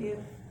 If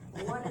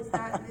one is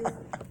not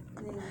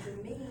listening to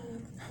me,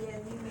 then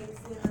he may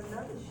send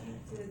another sheep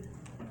to,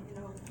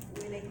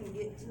 where they can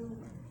get through.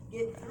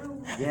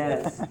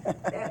 Yes.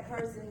 That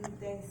person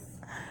that's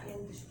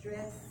in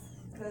distress,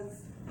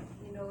 because,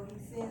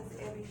 he sends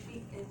every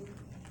sheep and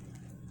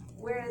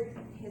where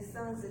his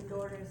sons and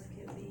daughters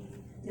can be.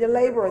 Your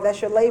laborer,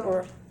 that's your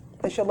laborer.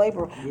 That's your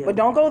laborer. Yeah. But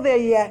don't go there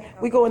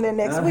yet. We go in there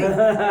next week.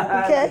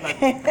 Okay?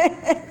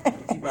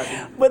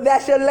 But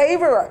that's your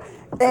laborer.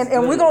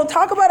 And we're going to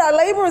talk about our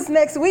laborers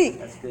next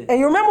week. And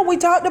you remember we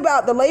talked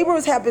about the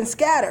laborers have been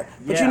scattered.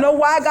 But you know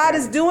why God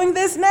is doing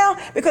this now?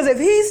 Because if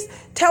he's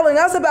telling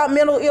us about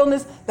mental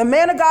illness, the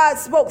man of God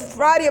spoke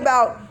Friday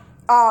about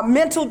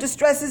mental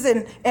distresses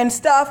and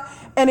stuff.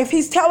 And if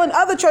he's telling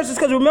other churches,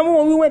 because remember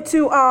when we went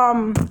to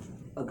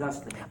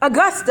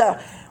Augusta,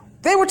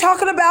 they were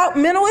talking about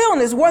mental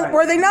illness,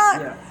 were they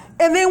not? Yeah.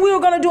 And then we were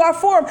going to do our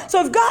forum.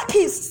 So if God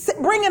keeps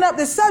bringing up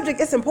this subject,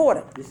 it's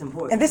important. It's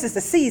important. And this is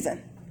the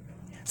season.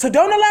 So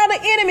don't allow the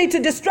enemy to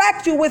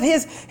distract you with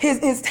his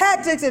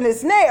tactics and his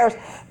snares.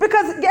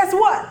 Because guess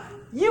what?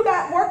 You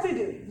got work to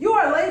do. You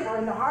are laboring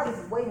and the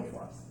harvest is waiting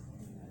for us.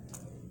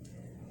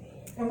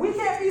 And we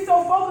can't be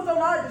so focused on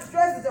our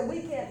distresses that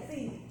we can't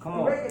see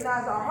and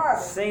recognize our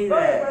harvest. Say Go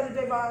ahead, that.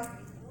 Brother Javon.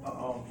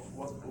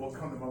 What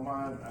come to my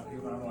mind, I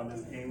know I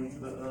just came into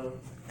the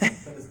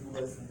Sunday school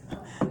lesson.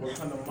 What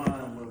come to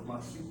mind was my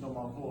sheep know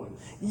my voice.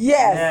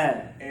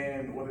 Yes. Yeah.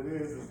 And what it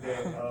is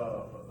that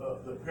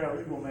the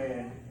paralegal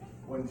man,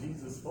 when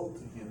Jesus spoke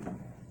to him,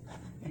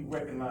 he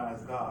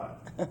recognized God.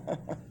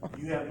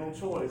 You have no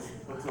choice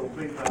but to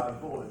obey God's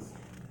voice.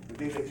 The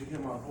day that you hear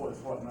my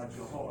voice, harden not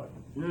your heart.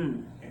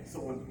 And so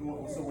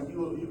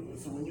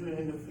when you're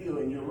in the field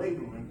and you're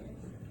laboring,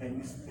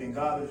 and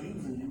God is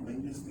using you,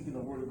 and you're speaking the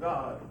word of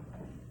God,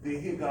 they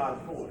hear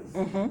God's voice.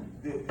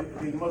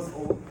 You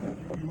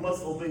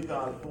must obey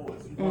God's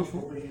voice. You must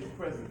obey His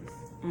presence.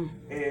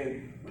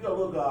 And we are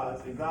little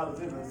gods, and God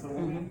is in us. So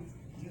when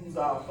we use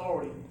our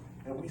authority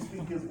and we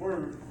speak His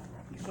word,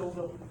 He shows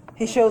up.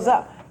 He shows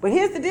up. But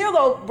here's the deal,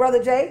 though,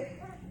 Brother Jay.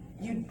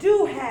 You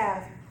do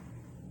have,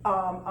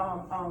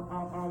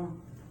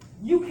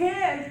 you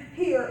can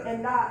hear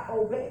and not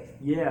obey.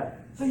 Yeah.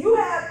 So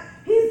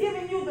He's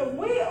giving you the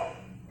will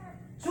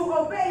to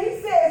obey.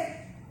 He says,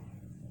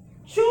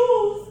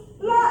 choose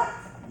life.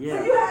 Yeah.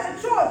 So you have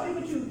a choice. You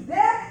can choose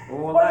death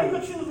Or or life. you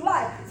can choose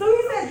life. So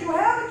he says you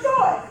have a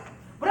choice.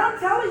 But I'm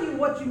telling you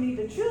what you need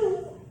to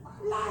choose,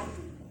 life.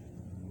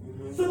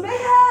 So they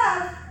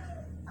have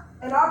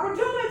an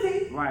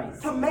opportunity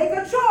to make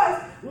a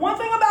choice. One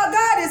thing about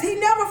God is He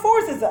never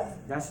forces us.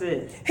 That's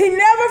it. He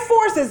never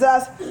forces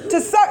us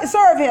to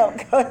serve Him.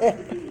 Go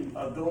ahead.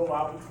 A door of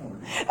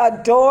opportunity.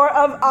 A door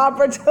of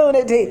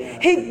opportunity.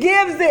 He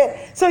gives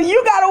it. So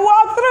you got to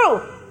walk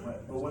through.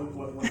 But when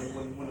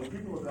the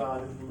people of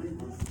God, His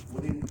believers,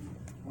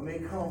 when they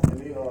come and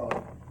they how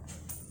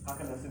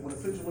can I say, when a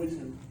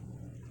situation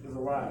is is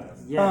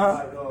arise. Yeah.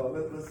 Like,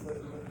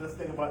 let's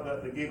think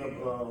about the gate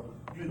of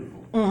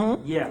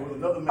Beautiful. Yeah. There was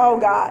another man Oh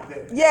God.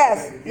 that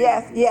Yes, gave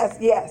yes, to. yes,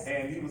 yes.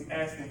 And he was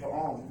asking for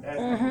alms,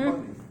 asking for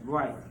money.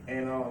 Right.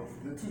 And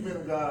the two men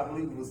of God, I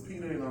believe it was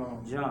Peter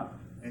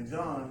and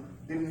John,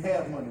 didn't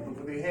have money, but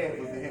what they had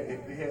was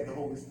they had the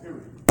Holy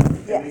Spirit.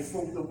 And Yes. they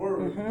spoke the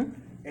word,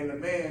 and the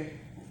man,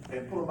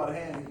 and pulled him by the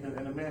hand,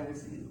 and the man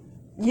was healed.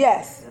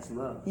 Yes. That's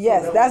love.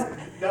 Yes, So that's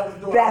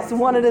that's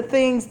one of the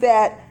things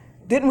that,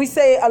 didn't we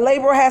say a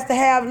laborer has to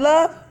have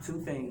love? Two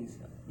things.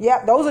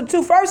 Yep, those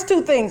are first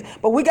two things,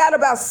 but we got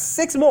about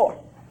 6 more.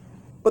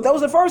 But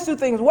those are the first two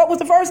things. What was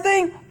the first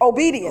thing?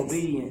 Obedience.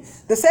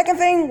 Obedience. The second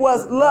thing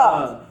was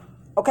love.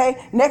 Okay,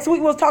 next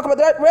week we'll talk about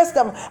the rest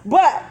of them.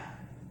 But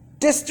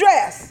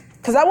distress,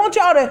 because I want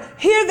y'all to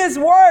hear this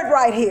word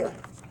right here.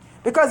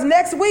 Because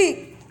next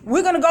week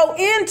we're going to go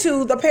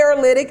into the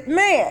paralytic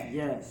man.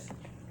 Yes.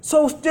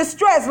 So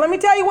distress, let me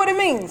tell you what it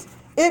means.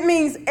 It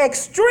means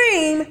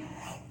extreme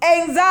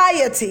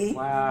anxiety,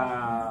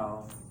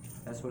 Wow.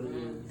 That's what it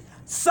is.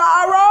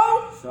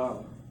 sorrow,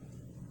 So.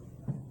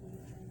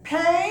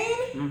 pain,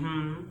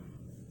 Mm-hmm.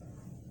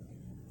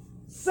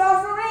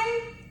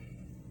 suffering,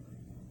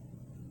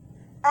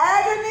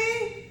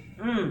 agony,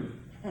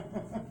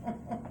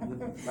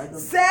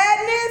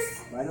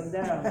 sadness, Write them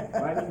down.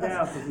 Write them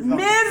down. 'Cause it's gonna-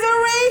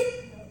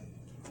 misery.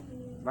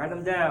 Write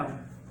them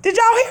down. Did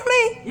y'all hear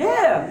me?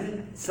 Yeah.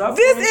 Suffering.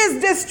 This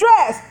is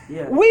distress.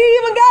 Yeah. We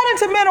even got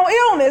into mental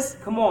illness.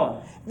 Come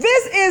on.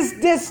 This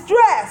is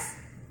distress.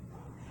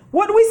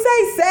 What do we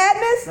say?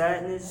 Sadness,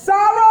 Sadness.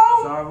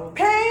 sorrow,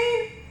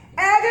 pain,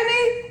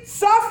 agony,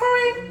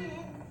 suffering.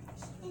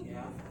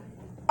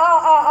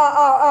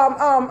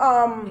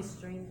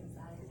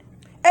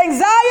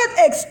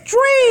 Anxiety,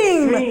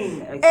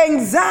 extreme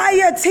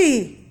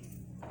anxiety.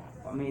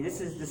 I mean, this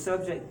is the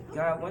subject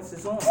God wants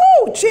us on.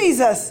 Woo,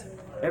 Jesus.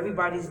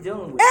 Everybody's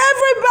dealing with it.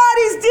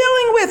 Everybody's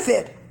dealing with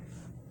it.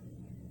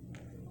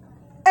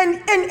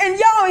 And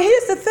y'all,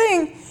 here's the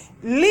thing.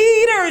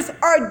 Leaders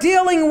are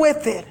dealing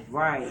with it.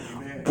 Right.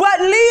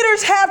 But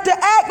leaders have to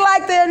act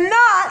like they're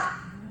not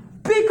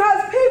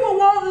because people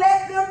won't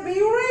let them be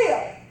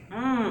real.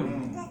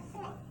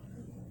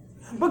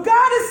 But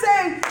God is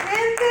saying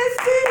in this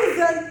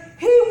season,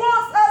 He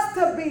wants us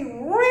to be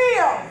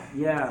real.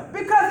 Yeah.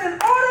 Because in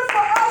order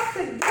for us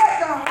to get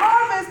the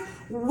harvest,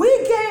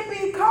 we can't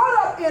be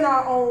caught up in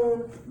our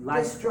own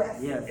distress.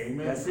 Yes.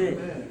 That's it.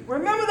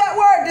 Remember that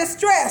word,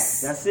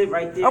 distress. That's it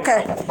right there.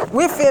 Okay,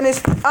 we're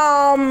finished.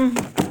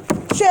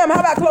 Shem, how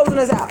about closing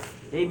us out?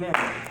 Amen.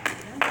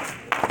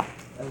 That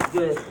was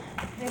good.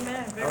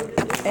 Amen. Very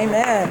good.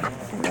 Amen.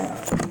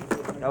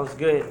 That was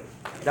good.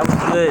 That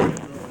was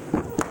good.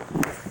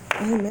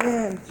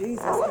 Amen.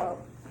 Jesus.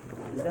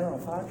 Is that on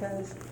podcast?